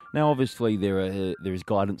Now, obviously, there is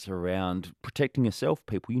guidance around protecting yourself,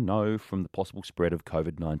 people you know, from the possible spread of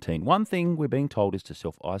COVID-19. One thing we're being told is to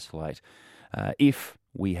self-isolate if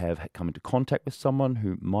we have come into contact with someone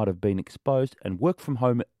who might have been exposed, and work from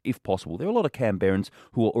home if possible. There are a lot of Canberrans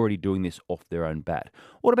who are already doing this off their own bat.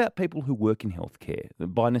 What about people who work in healthcare?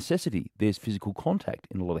 By necessity, there's physical contact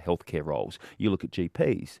in a lot of healthcare roles. You look at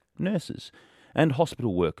GPs, nurses, and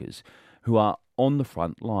hospital workers who are on the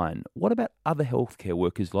front line. What about other healthcare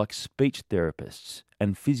workers like speech therapists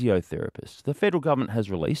and physiotherapists? The federal government has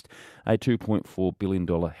released a $2.4 billion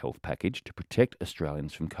health package to protect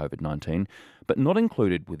Australians from COVID-19, but not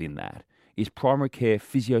included within that is primary care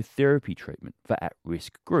physiotherapy treatment for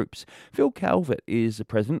at-risk groups. Phil Calvert is the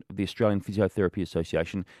president of the Australian Physiotherapy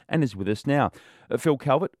Association and is with us now. Phil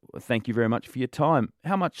Calvert, thank you very much for your time.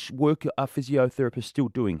 How much work are physiotherapists still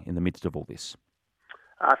doing in the midst of all this?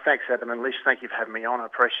 Thanks, Adam and Lish. Thank you for having me on. I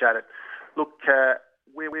appreciate it. Look,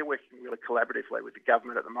 we're working really collaboratively with the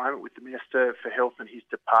government at the moment, with the Minister for Health and his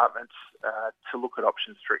department, to look at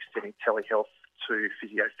options for extending telehealth to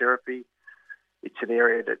physiotherapy. It's an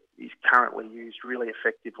area that is currently used really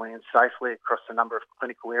effectively and safely across a number of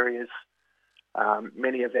clinical areas.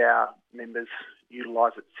 Many of our members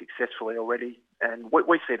utilise it successfully already, and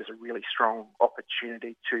we see it as a really strong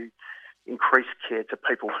opportunity to increase care to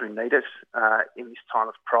people who need it in this time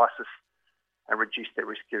of crisis and reduce their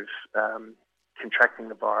risk of contracting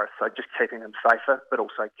the virus. So just keeping them safer, but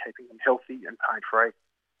also keeping them healthy and pain-free.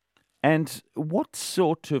 And what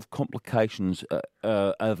sort of complications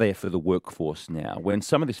are there for the workforce now when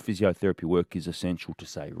some of this physiotherapy work is essential to,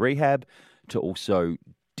 say, rehab, to also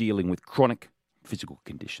dealing with chronic physical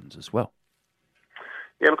conditions as well?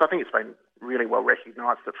 Yeah, look, I think it's been really well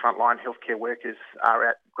recognised that frontline healthcare workers are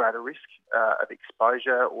at greater risk of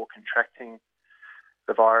exposure or contracting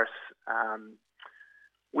the virus.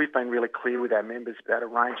 We've been really clear with our members about a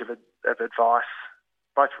range of advice,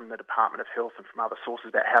 both from the Department of Health and from other sources,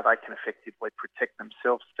 about how they can effectively protect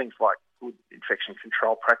themselves. Things like good infection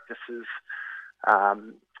control practices,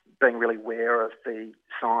 being really aware of the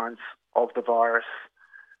signs of the virus,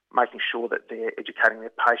 making sure that they're educating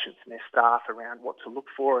their patients and their staff around what to look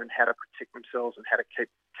for and how to protect themselves and how to keep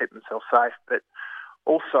themselves safe. But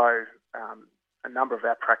also a number of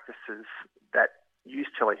our practices that use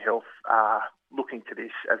telehealth are looking to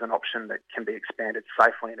this as an option that can be expanded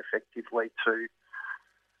safely and effectively to,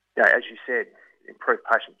 as you said, improve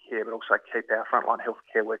patient care, but also keep our frontline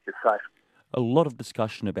healthcare workers safe. A lot of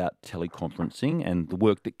discussion about teleconferencing and the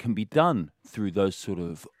work that can be done through those sort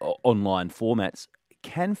of online formats.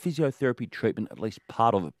 Can physiotherapy treatment, at least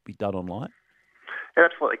part of it, be done online? It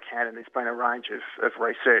absolutely can, and there's been a range of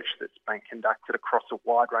research that's been conducted across a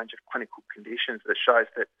wide range of clinical conditions that shows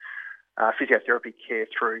that physiotherapy care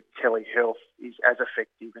through telehealth is as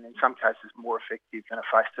effective and in some cases more effective than a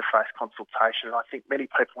face-to-face consultation. And I think many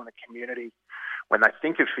people in the community, when they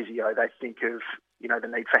think of physio, they think of the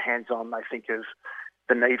need for hands-on, they think of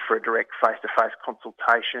the need for a direct face-to-face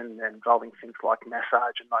consultation involving things like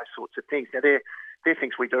massage and those sorts of things. Now, they're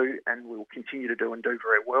things we do and we will continue to do and do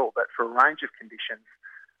very well, but for a range of conditions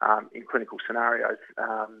in clinical scenarios,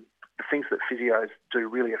 the things that physios do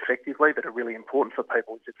really effectively that are really important for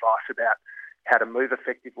people is advice about how to move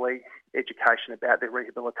effectively, education about their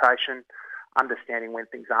rehabilitation, understanding when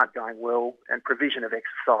things aren't going well, and provision of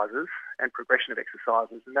exercises and progression of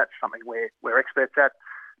exercises. And that's something we're experts at,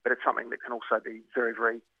 but it's something that can also be very,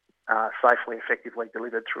 very safely, effectively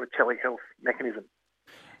delivered through a telehealth mechanism.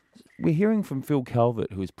 We're hearing from Phil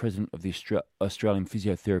Calvert, who is president of the Australian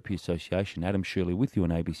Physiotherapy Association. Adam Shirley with you on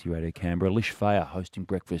ABC Radio Canberra. Lish Fayer hosting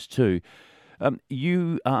breakfast too.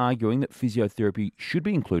 You are arguing that physiotherapy should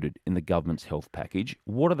be included in the government's health package.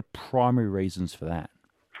 What are the primary reasons for that?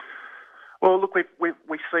 Well, look,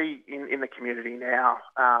 we see in the community now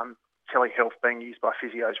telehealth being used by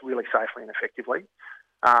physios really safely and effectively.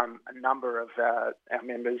 A number of our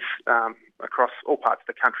members across all parts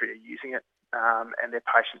of the country are using it. And their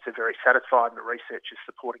patients are very satisfied, and the research is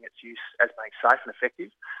supporting its use as being safe and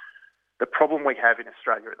effective. The problem we have in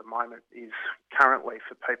Australia at the moment is currently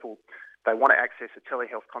for people, they want to access a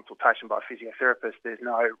telehealth consultation by a physiotherapist. There's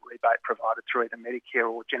no rebate provided through either Medicare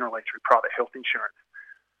or generally through private health insurance.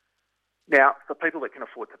 Now, for people that can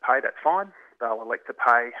afford to pay, that's fine. They'll elect to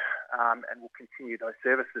pay and will continue those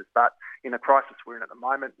services. But in the crisis we're in at the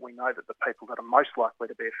moment, we know that the people that are most likely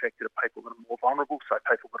to be affected are people that are more vulnerable, so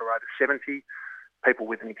people that are over 70, people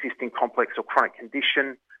with an existing complex or chronic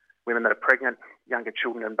condition, women that are pregnant, younger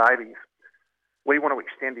children and babies. We want to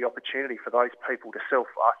extend the opportunity for those people to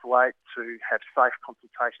self-isolate, to have safe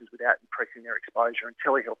consultations without increasing their exposure, and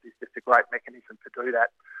telehealth is just a great mechanism to do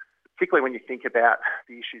that. particularly when you think about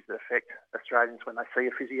the issues that affect Australians when they see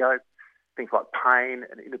a physio, things like pain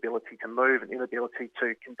and inability to move and inability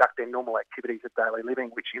to conduct their normal activities of daily living,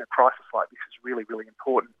 which in a crisis like this is really, really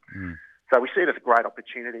important. So we see it as a great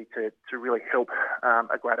opportunity to really help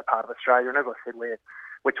a greater part of Australia. And as I said,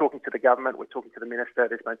 we're talking to the government, we're talking to the minister.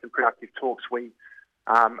 There's been some productive talks. We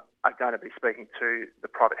are going to be speaking to the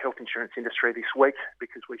private health insurance industry this week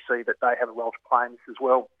because we see that they have a role to play in this as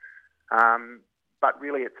well. But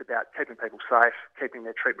really it's about keeping people safe, keeping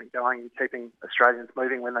their treatment going and keeping Australians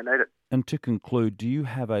moving when they need it. And to conclude, do you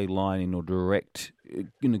have a line in or direct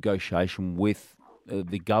negotiation with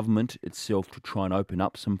the government itself to try and open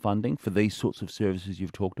up some funding for these sorts of services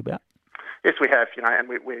you've talked about? Yes, we have, and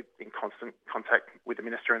we're in constant contact with the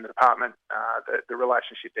Minister and the Department. The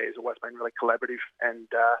relationship there has always been really collaborative, and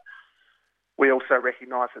we also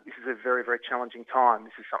recognise that this is a very, very challenging time.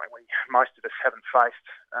 This is something most of us haven't faced,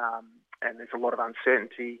 and there's a lot of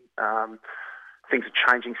uncertainty. Things are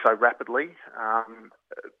changing so rapidly.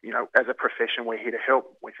 As a profession, we're here to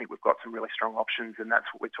help. We think we've got some really strong options, and that's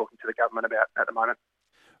what we're talking to the government about at the moment.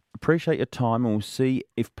 Appreciate your time, and we'll see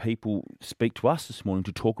if people speak to us this morning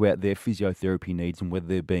to talk about their physiotherapy needs and whether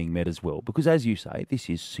they're being met as well. Because as you say, this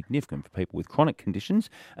is significant for people with chronic conditions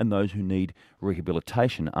and those who need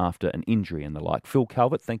rehabilitation after an injury and the like. Phil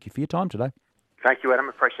Calvert, thank you for your time today. Thank you, Adam.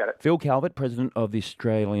 Appreciate it. Phil Calvert, President of the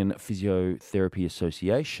Australian Physiotherapy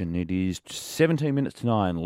Association. It is 17 minutes to 9.